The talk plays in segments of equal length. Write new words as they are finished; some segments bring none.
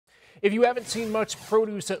If you haven't seen much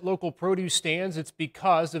produce at local produce stands, it's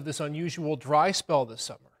because of this unusual dry spell this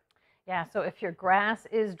summer. Yeah, so if your grass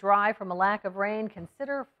is dry from a lack of rain,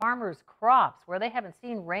 consider farmers' crops where they haven't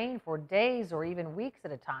seen rain for days or even weeks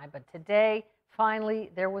at a time. But today, finally,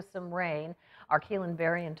 there was some rain. Our Keelan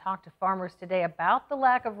Berrien talked to farmers today about the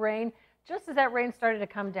lack of rain just as that rain started to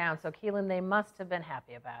come down. So, Keelan, they must have been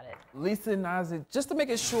happy about it. Lisa and Isaac, just to make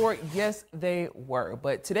it short, yes, they were.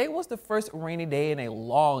 But today was the first rainy day in a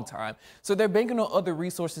long time. So they're banking on other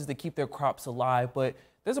resources to keep their crops alive. But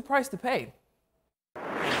there's a price to pay.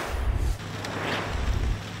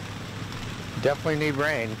 Definitely need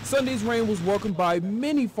rain. Sunday's rain was welcomed by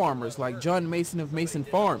many farmers like John Mason of Mason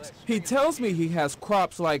Farms. He tells me he has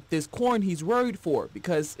crops like this corn he's worried for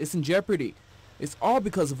because it's in jeopardy. It's all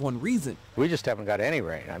because of one reason. We just haven't got any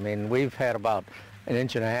rain. I mean, we've had about 1.5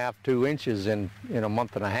 inches, 2 inches in a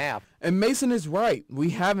month and a half. And Mason is right. We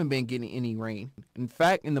haven't been getting any rain. In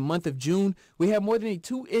fact, in the month of June, we had more than a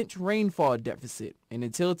 2-inch rainfall deficit. And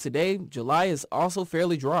until today, July is also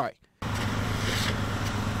fairly dry.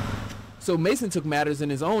 So Mason took matters in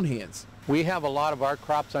his own hands. We have a lot of our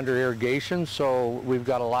crops under irrigation, so we've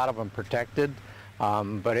got a lot of them protected.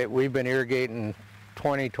 We've been irrigating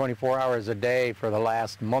 24 hours a day for the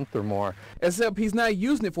last month or more. Except he's not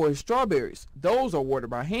using it for his strawberries. Those are watered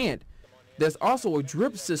by hand. There's also a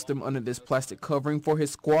drip system under this plastic covering for his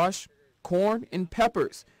squash, corn, and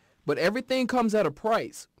peppers. But everything comes at a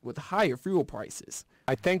price with higher fuel prices.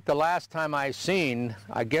 I think the last time I seen,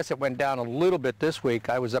 I guess it went down a little bit this week.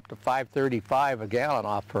 I was up to $5.35 a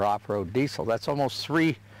gallon for off-road diesel. That's almost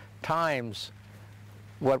 3 times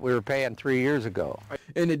what we were paying 3 years ago.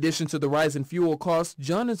 In addition to the rise in fuel costs,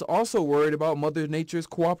 John is also worried about Mother Nature's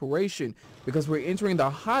cooperation because we're entering the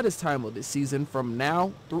hottest time of the season from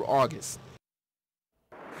now through August.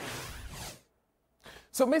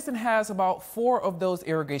 So Mason has about 4 of those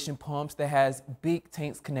irrigation pumps that has big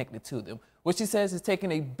tanks connected to them, which he says is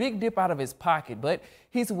taking a big dip out of his pocket. But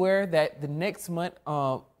he's aware that the next month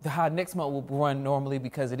will run normally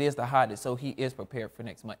because it is the hottest. So he is prepared for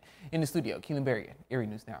next month. In the studio, Keelan Berrien, Erie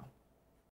News Now.